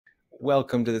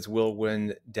welcome to this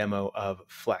whirlwind demo of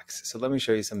Flex. So let me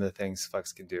show you some of the things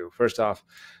Flex can do. First off,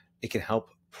 it can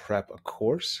help prep a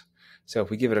course. So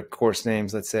if we give it a course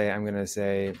names, let's say I'm going to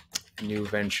say new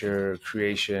venture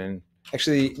creation.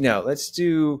 Actually, no, let's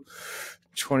do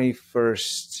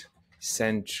 21st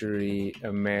century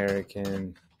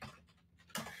American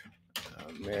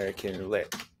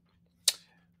lit.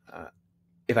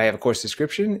 If I have a course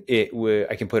description,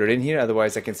 I can put it in here.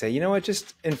 Otherwise, I can say, you know what,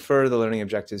 just infer the learning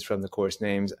objectives from the course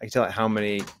names. I can tell it how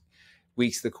many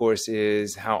weeks the course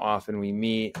is, how often we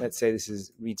meet. Let's say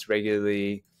this meets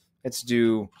regularly. Let's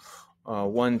do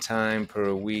one time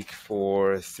per week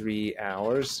for 3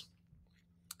 hours.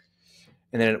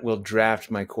 And then it will draft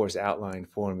my course outline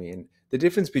for me. And the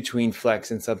difference between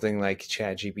Flex and something like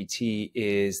ChatGPT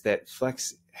is that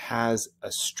Flex has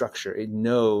a structure. It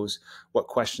knows what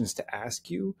questions to ask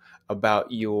you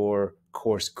about your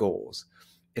course goals.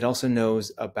 It also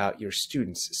knows about your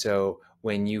students. So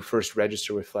when you first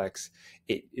register with Flex,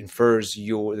 it infers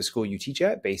the school you teach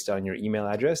at based on your email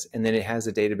address, and then it has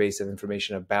a database of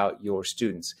information about your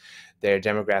students, their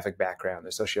demographic background,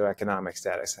 their socioeconomic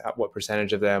status, what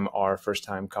percentage of them are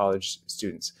first-time college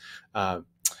students.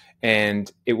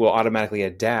 And it will automatically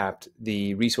adapt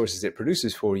the resources it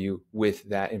produces for you with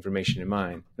that information in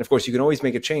mind. And of course, you can always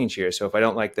make a change here. So if I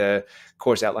don't like the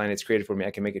course outline it's created for me,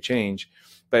 I can make a change.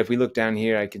 But if we look down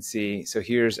here, I can see, so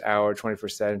here's our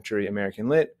 21st century American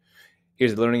Lit.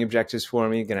 Here's the learning objectives for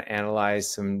me. Going to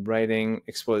analyze some writing,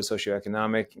 explore the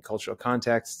socioeconomic and cultural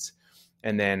contexts,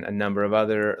 and then a number of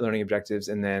other learning objectives,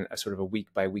 and then a sort of a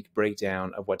week-by-week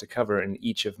breakdown of what to cover in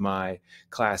each of my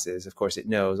classes. Of course, it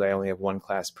knows I only have one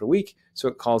class per week, so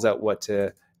it calls out what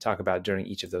to talk about during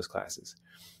each of those classes.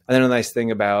 And then a nice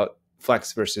thing about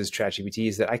Flex versus ChatGPT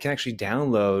is that I can actually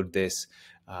download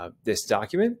this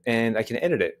document and I can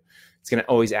edit it. It's going to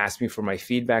always ask me for my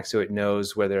feedback, so it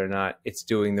knows whether or not it's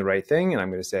doing the right thing. And I'm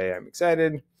going to say, I'm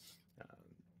excited.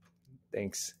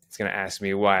 Thanks. It's going to ask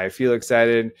me why I feel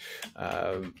excited,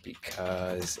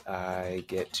 because I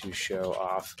get to show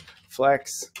off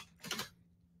Flex.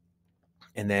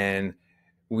 And then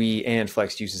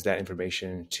Flex uses that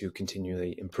information to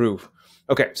continually improve.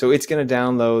 Okay, so it's going to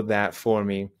download that for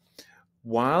me.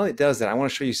 While it does that, I want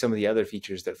to show you some of the other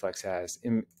features that Flex has.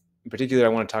 In particular, I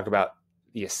want to talk about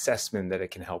the assessment that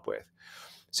it can help with.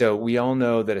 So we all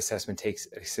know that assessment takes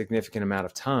a significant amount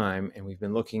of time, and we've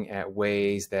been looking at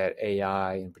ways that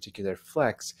AI, in particular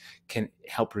Flex, can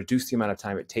help reduce the amount of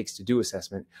time it takes to do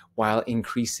assessment while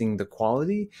increasing the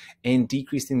quality and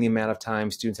decreasing the amount of time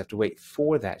students have to wait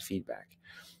for that feedback.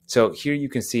 So here you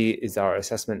can see is our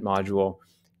assessment module.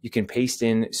 You can paste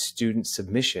in student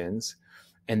submissions,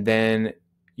 and then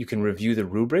you can review the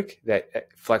rubric that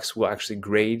Flex will actually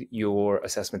grade your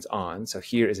assessments on. So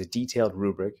here is a detailed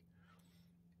rubric.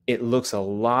 It looks a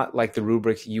lot like the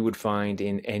rubric you would find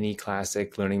in any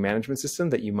classic learning management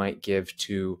system that you might give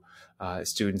to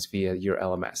students via your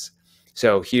LMS.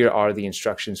 So here are the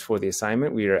instructions for the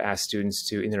assignment. We are asked students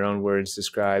to, in their own words,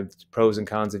 describe the pros and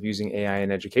cons of using AI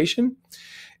in education.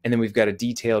 And then we've got a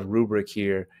detailed rubric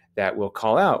here that will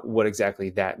call out what exactly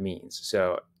that means.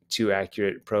 So two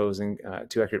accurate pros,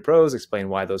 explain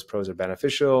why those pros are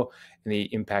beneficial, and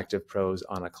the impact of pros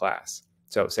on a class.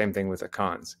 So same thing with the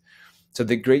cons. So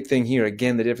the great thing here,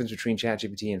 again, the difference between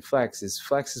ChatGPT and Flex is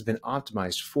Flex has been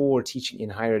optimized for teaching in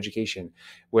higher education,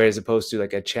 whereas opposed to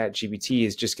like a ChatGPT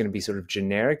is just going to be sort of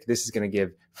generic. This is going to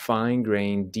give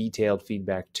fine-grained, detailed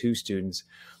feedback to students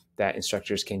that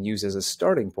instructors can use as a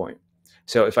starting point.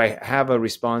 So if I have a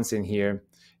response in here,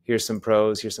 here's some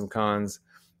pros, here's some cons,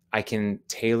 I can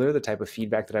tailor the type of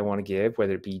feedback that I want to give,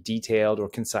 whether it be detailed or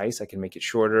concise. I can make it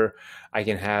shorter. I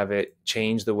can have it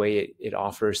change the way it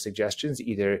offers suggestions,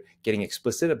 either getting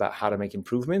explicit about how to make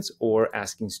improvements or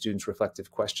asking students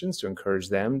reflective questions to encourage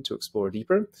them to explore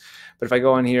deeper. But if I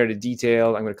go on here to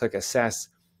detail, I'm going to click assess,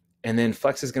 and then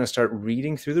Flex is going to start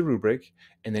reading through the rubric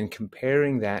and then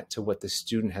comparing that to what the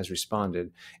student has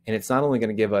responded. And it's not only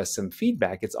going to give us some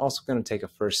feedback, it's also going to take a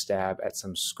first stab at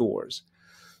some scores.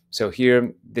 So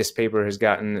here, this paper has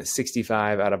gotten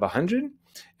 65 out of 100,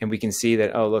 and we can see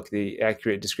that, oh, look, the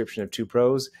accurate description of two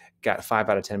pros got 5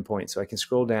 out of 10 points. So I can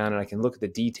scroll down and I can look at the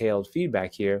detailed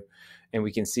feedback here, and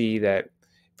we can see that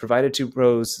provided two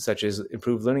pros, such as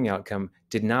improved learning outcome,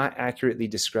 did not accurately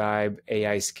describe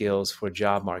AI skills for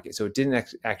job market. So it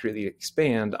didn't accurately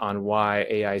expand on why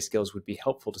AI skills would be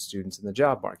helpful to students in the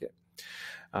job market.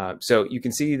 So you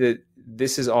can see that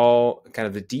this is all kind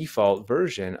of the default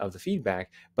version of the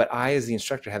feedback, but I, as the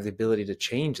instructor, have the ability to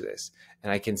change this.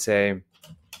 And I can say,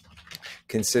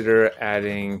 consider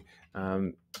adding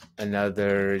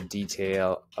another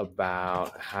detail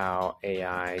about how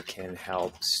AI can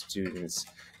help students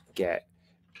get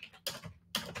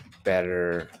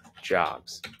better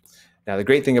jobs. Now, the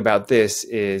great thing about this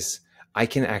is I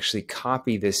can actually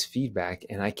copy this feedback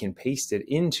and I can paste it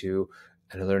into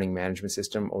a learning management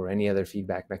system or any other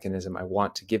feedback mechanism I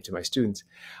want to give to my students.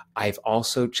 I've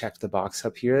also checked the box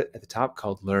up here at the top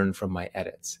called Learn from My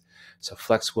Edits. So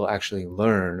Flex will actually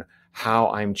learn how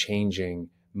I'm changing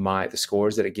the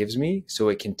scores that it gives me so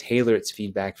it can tailor its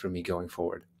feedback for me going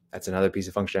forward. That's another piece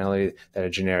of functionality that a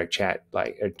generic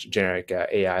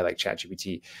AI like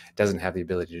ChatGPT doesn't have the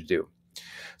ability to do.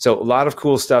 So a lot of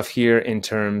cool stuff here in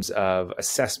terms of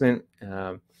assessment.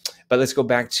 But let's go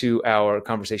back to our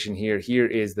conversation here. Here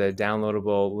is the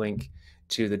downloadable link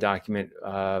to the document,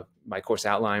 my course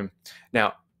outline.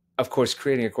 Now, of course,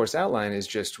 creating a course outline is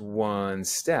just one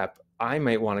step. I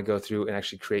might want to go through and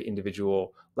actually create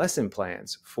individual lesson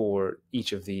plans for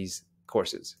each of these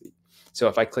courses. So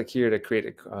if I click here to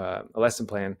create a lesson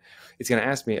plan, it's going to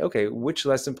ask me, okay, which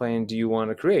lesson plan do you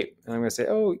want to create? And I'm going to say,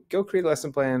 oh, go create a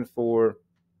lesson plan for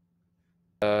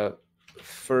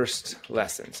first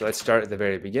lesson. So let's start at the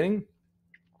very beginning.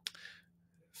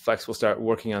 Flex will start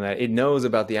working on that. It knows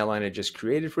about the outline it just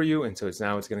created for you. And so it's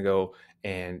going to go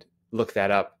and look that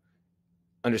up,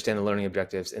 understand the learning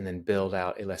objectives, and then build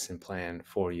out a lesson plan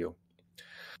for you.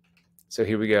 So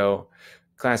here we go.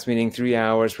 Class meeting, 3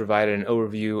 hours, provided an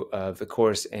overview of the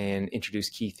course and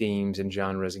introduced key themes and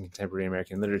genres in contemporary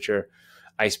American literature.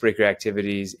 Icebreaker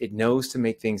activities. It knows to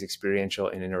make things experiential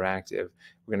and interactive.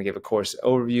 We're going to give a course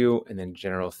overview and then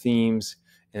general themes.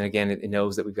 And again, it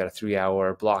knows that we've got a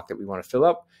 3-hour block that we want to fill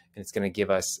up, and it's going to give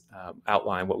us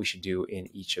outline what we should do in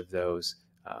each of those,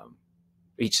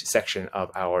 each section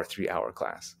of our 3-hour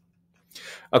class.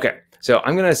 Okay, so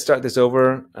I'm going to start this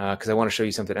over because I want to show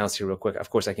you something else here real quick. Of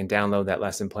course, I can download that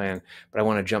lesson plan, but I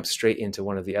want to jump straight into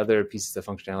one of the other pieces of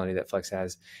functionality that Flex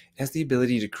has. It has the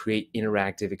ability to create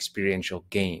interactive experiential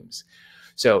games.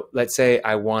 So let's say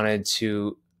I wanted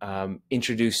to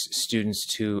introduce students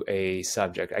to a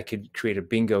subject. I could create a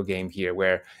bingo game here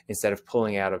where instead of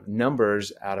pulling out of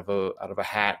numbers out of a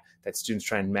hat that students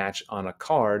try and match on a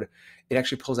card, it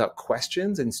actually pulls out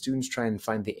questions and students try and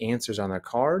find the answers on their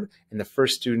card. And the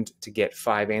first student to get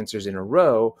 5 answers in a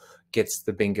row gets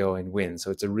the bingo and wins. So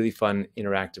it's a really fun,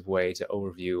 interactive way to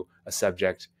overview a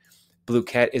subject. Blue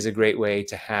Cat is a great way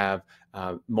to have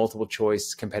multiple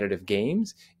choice competitive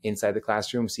games inside the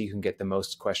classroom so you can get the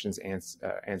most questions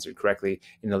answered correctly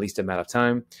in the least amount of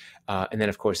time. And then,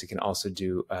 of course, it can also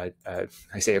do, I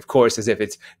say of course as if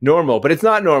it's normal, but it's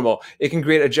not normal. It can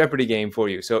create a Jeopardy game for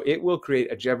you. So it will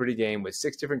create a Jeopardy game with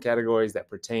 6 different categories that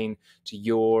pertain to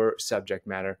your subject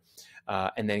matter,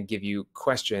 and then give you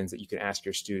questions that you can ask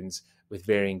your students with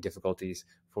varying difficulties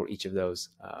for each of those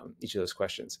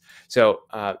questions. So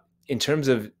in terms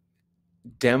of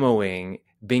demoing,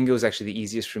 bingo is actually the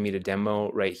easiest for me to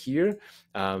demo right here,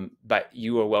 but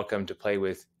you are welcome to play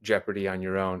with Jeopardy on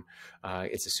your own.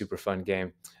 It's a super fun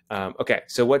game. Okay,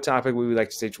 so what topic would we like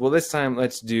to stage? Well, this time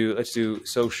let's do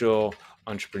social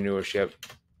entrepreneurship.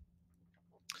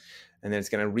 And then it's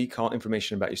going to recall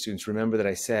information about your students. Remember that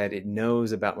I said it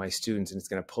knows about my students, and it's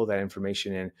going to pull that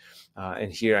information in.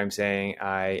 And here I'm saying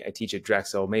I teach at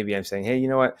Drexel. Maybe I'm saying, hey, you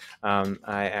know what?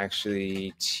 I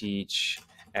actually teach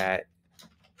at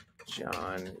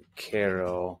John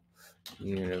Carroll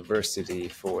University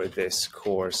for this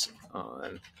course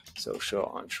on social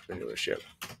entrepreneurship.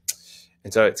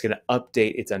 And so it's going to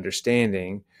update its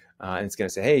understanding, and it's going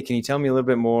to say, hey, can you tell me a little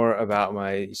bit more about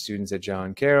my students at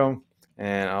John Carroll?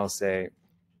 And I'll say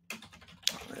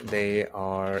they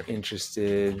are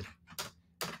interested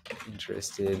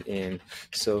in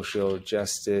social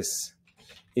justice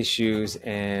issues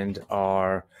and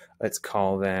are, let's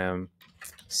call them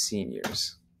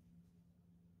seniors.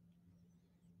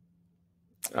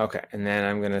 Okay, and then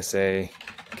I'm going to say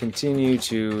continue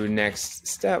to next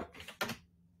step.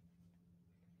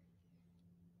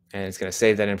 And it's going to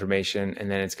save that information,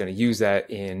 and then it's going to use that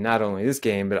in not only this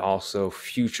game, but also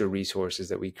future resources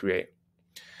that we create.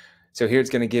 So here it's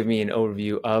going to give me an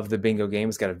overview of the bingo game.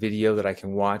 It's got a video that I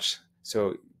can watch. So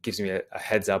it gives me a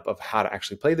heads up of how to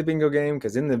actually play the bingo game,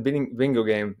 because in the bingo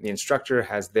game, the instructor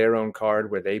has their own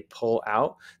card where they pull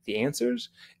out the answers,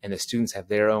 and the students have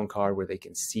their own card where they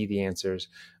can see the answers,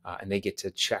 and they get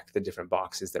to check the different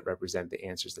boxes that represent the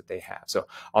answers that they have. So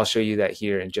I'll show you that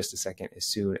here in just a second as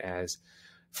soon as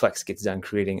Flex gets done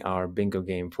creating our bingo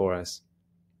game for us.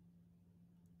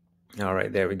 All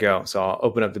right, there we go. So I'll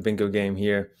open up the bingo game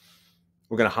here.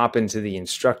 We're going to hop into the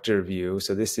instructor view.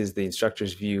 So this is the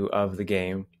instructor's view of the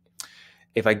game.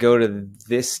 if I go to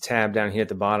this tab down here at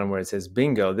the bottom where it says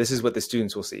bingo, this is what the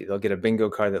students will see. They'll get a bingo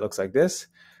card that looks like this.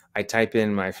 I type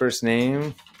in my first name,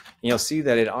 and you'll see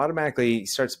that it automatically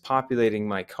starts populating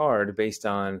my card based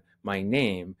on my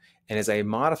name. And as I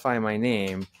modify my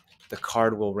name, the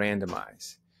card will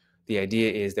randomize. The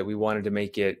idea is that we wanted to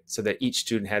make it so that each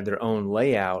student had their own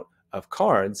layout of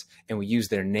cards, and we use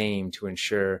their name to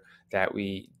ensure that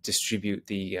we distribute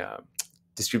the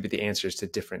answers to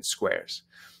different squares.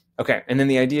 Okay, and then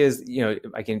the idea is,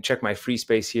 I can check my free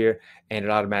space here, and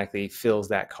it automatically fills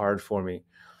that card for me.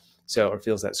 Or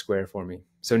fills that square for me.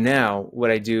 So now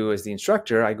what I do as the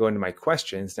instructor, I go into my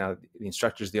questions. Now the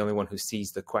instructor is the only one who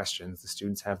sees the questions. The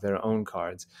students have their own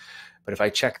cards. But if I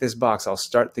check this box, I'll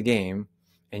start the game,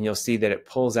 and you'll see that it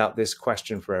pulls out this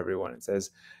question for everyone. It says,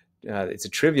 it's a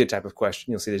trivia type of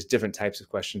question. You'll see there's different types of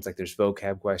questions, like there's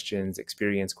vocab questions,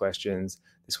 experience questions.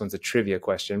 This one's a trivia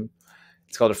question.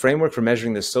 It's called a framework for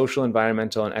measuring the social,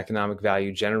 environmental, and economic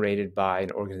value generated by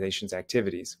an organization's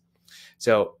activities.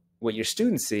 So what your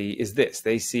students see is this.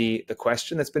 They see the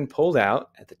question that's been pulled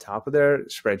out at the top of their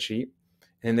spreadsheet,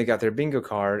 and then they got their bingo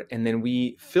card, and then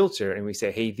we filter and we say,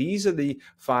 hey, these are the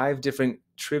 5 different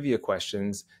trivia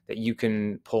questions that you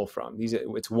can pull from.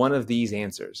 It's one of these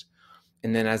answers.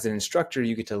 And then as an instructor,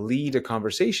 you get to lead a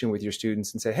conversation with your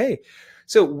students and say, hey,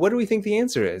 so what do we think the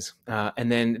answer is?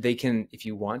 And then they can, if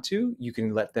you want to, you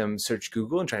can let them search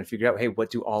Google and try and figure out, hey, what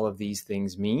do all of these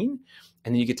things mean?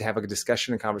 And then you get to have a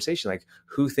discussion and conversation, like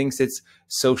who thinks it's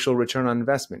social return on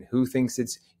investment? Who thinks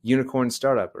it's unicorn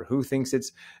startup? Or who thinks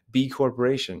it's B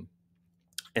corporation?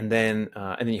 And then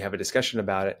you have a discussion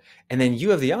about it. And then you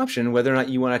have the option whether or not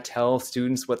you want to tell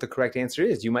students what the correct answer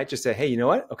is. You might just say, hey, you know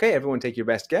what? Okay, everyone take your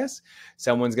best guess.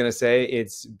 Someone's going to say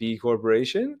it's B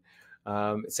corporation.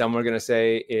 Some are going to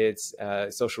say it's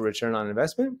social return on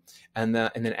investment. And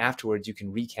then afterwards, you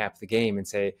can recap the game and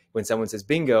say, when someone says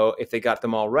bingo, if they got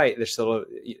them all right, there's still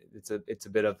it's a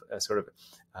bit of a sort of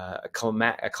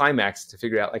a climax to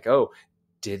figure out, like, oh,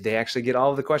 did they actually get all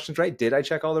of the questions right? Did I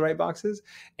check all the right boxes?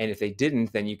 And if they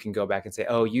didn't, then you can go back and say,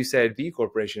 oh, you said B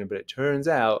corporation, but it turns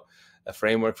out a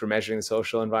framework for measuring the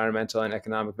social, environmental, and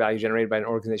economic value generated by an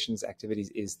organization's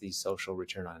activities is the social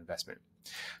return on investment.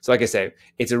 So like I say,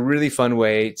 it's a really fun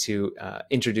way to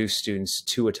introduce students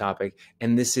to a topic.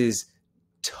 And this is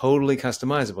totally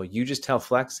customizable. You just tell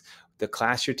Flex the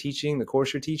class you're teaching, the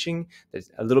course you're teaching,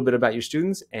 there's a little bit about your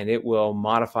students, and it will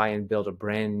modify and build a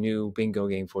brand new bingo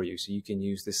game for you. So you can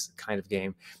use this kind of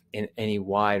game in any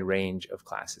wide range of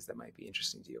classes that might be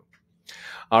interesting to you.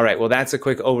 All right, well, that's a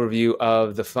quick overview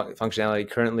of the functionality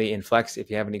currently in Flex.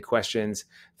 If you have any questions,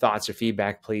 thoughts, or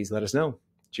feedback, please let us know.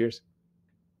 Cheers.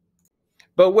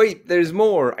 But wait, there's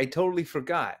more. I totally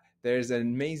forgot. There's an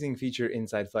amazing feature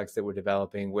inside Flex that we're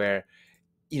developing where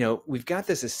we've got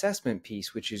this assessment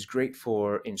piece, which is great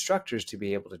for instructors to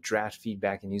be able to draft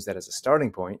feedback and use that as a starting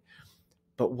point.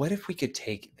 But what if we could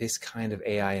take this kind of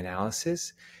AI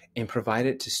analysis and provide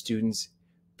it to students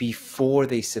before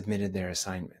they submitted their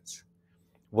assignments?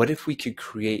 What if we could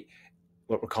create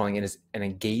what we're calling it as an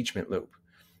engagement loop,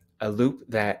 a loop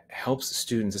that helps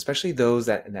students, especially those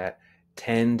that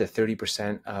 10 to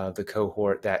 30% of the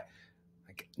cohort that,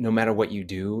 like, no matter what you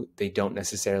do, they don't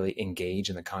necessarily engage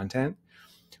in the content.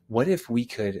 What if we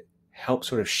could help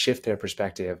sort of shift their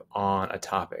perspective on a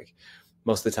topic?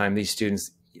 Most of the time, these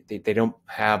students, they don't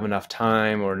have enough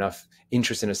time or enough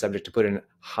interest in a subject to put in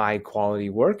high quality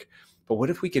work. But what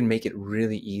if we can make it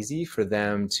really easy for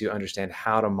them to understand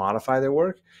how to modify their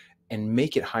work and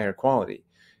make it higher quality?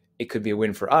 It could be a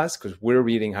win for us because we're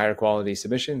reading higher quality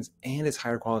submissions, and it's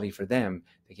higher quality for them.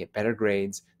 They get better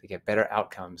grades, they get better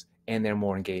outcomes, and they're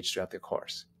more engaged throughout the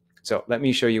course. So let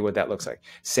me show you what that looks like.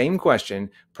 Same question,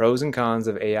 pros and cons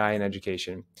of AI in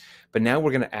education, but now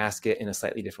we're going to ask it in a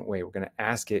slightly different way. We're going to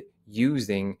ask it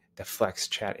using the Flex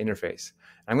chat interface.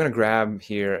 I'm going to grab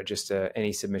here just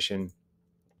any submission.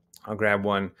 I'll grab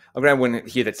one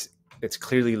here that's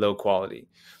clearly low quality.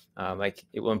 Like,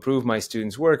 it will improve my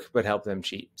students' work, but help them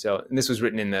cheat. So, and this was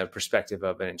written in the perspective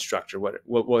of an instructor. What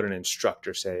would an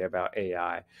instructor say about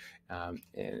AI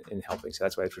in helping? So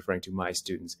that's why it's referring to my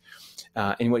students.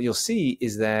 And what you'll see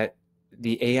is that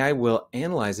the AI will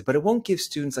analyze it, but it won't give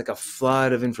students like a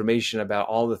flood of information about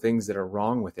all the things that are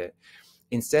wrong with it.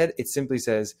 Instead, it simply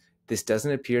says, this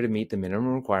doesn't appear to meet the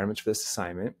minimum requirements for this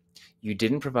assignment. You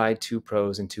didn't provide 2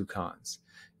 pros and 2 cons.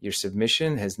 Your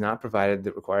submission has not provided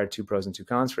the required 2 pros and 2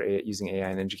 cons for using AI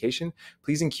in education.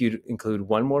 Please include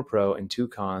 1 more pro and 2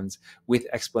 cons with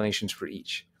explanations for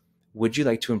each. Would you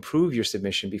like to improve your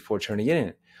submission before turning it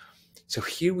in? So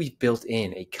here we've built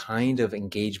in a kind of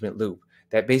engagement loop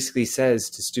that basically says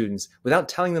to students, without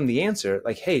telling them the answer,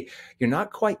 like, hey, you're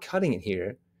not quite cutting it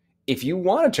here. If you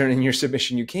want to turn in your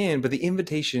submission, you can, but the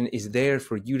invitation is there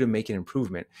for you to make an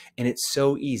improvement. And it's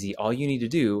so easy. All you need to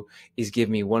do is give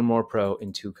me 1 more pro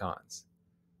and 2 cons.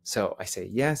 So I say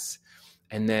yes,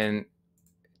 and then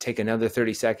take another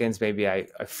 30 seconds. Maybe I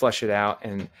flush it out,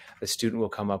 and the student will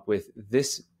come up with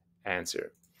this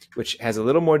answer, which has a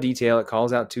little more detail. It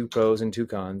calls out 2 pros and 2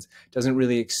 cons, doesn't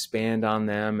really expand on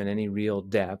them in any real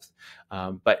depth,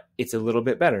 but it's a little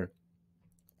bit better.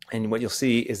 And what you'll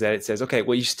see is that it says, okay,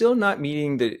 well, you're still not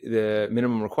meeting the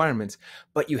minimum requirements,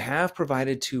 but you have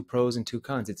provided 2 pros and 2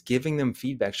 cons. It's giving them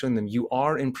feedback, showing them you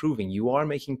are improving, you are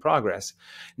making progress.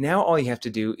 Now all you have to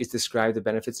do is describe the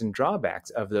benefits and drawbacks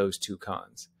of those 2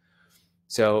 cons.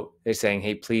 So they're saying,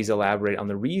 hey, please elaborate on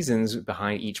the reasons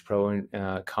behind each pro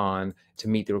and con to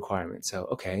meet the requirement. So,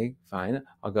 okay, fine.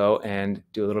 I'll go and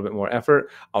do a little bit more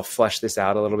effort. I'll flesh this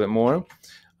out a little bit more.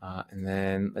 And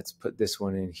then let's put this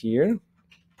one in here.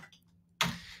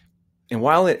 And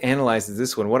while it analyzes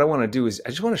this one, what I want to do is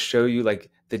I just want to show you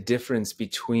like the difference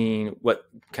between what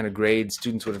kind of grades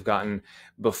students would have gotten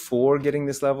before getting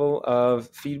this level of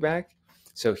feedback.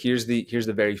 So here's the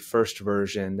very first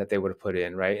version that they would have put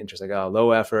in, right? And just like, oh,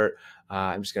 low effort.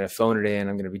 I'm just going to phone it in.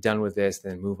 I'm going to be done with this,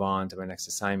 then move on to my next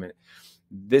assignment.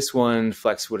 This one,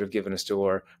 Flex would have given a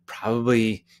score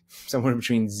probably somewhere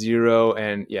between 0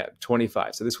 and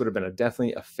 25. So this would have been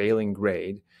definitely a failing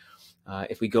grade.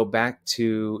 If we go back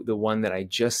to the one that I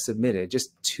just submitted,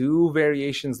 just 2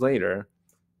 variations later,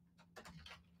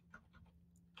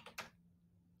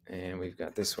 and we've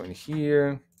got this one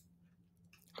here.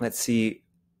 Let's see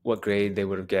what grade they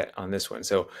would have get on this one.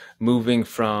 So moving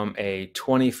from a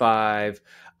 25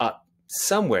 up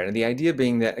somewhere, and the idea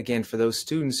being that, again, for those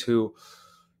students who,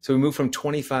 so we move from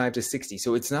 25 to 60.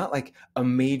 So it's not like a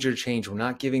major change. We're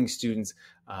not giving students,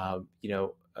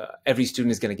 every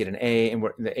student is going to get an A, and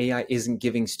the AI isn't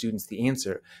giving students the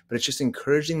answer, but it's just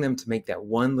encouraging them to make that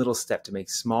one little step, to make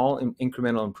small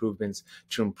incremental improvements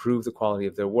to improve the quality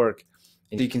of their work.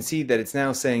 And you can see that it's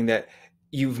now saying that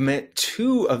you've met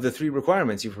 2 of the 3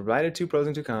 requirements. You've provided 2 pros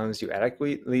and 2 cons. You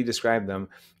adequately described them.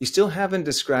 You still haven't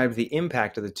described the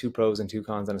impact of the 2 pros and 2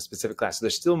 cons on a specific class. So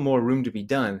there's still more room to be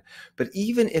done. But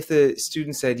even if the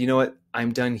student said, you know what,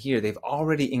 I'm done here, they've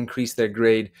already increased their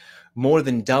grade more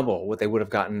than double what they would have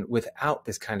gotten without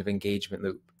this kind of engagement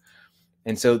loop.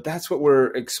 And so that's what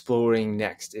we're exploring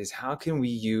next, is how can we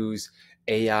use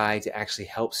AI to actually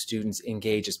help students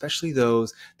engage, especially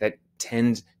those that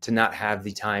tend to not have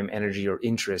the time, energy, or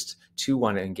interest to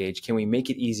want to engage. Can we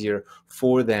make it easier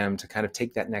for them to kind of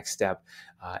take that next step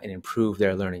and improve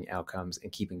their learning outcomes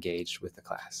and keep engaged with the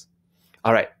class?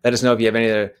 All right, let us know if you have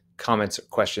any other comments,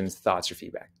 questions, thoughts, or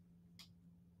feedback.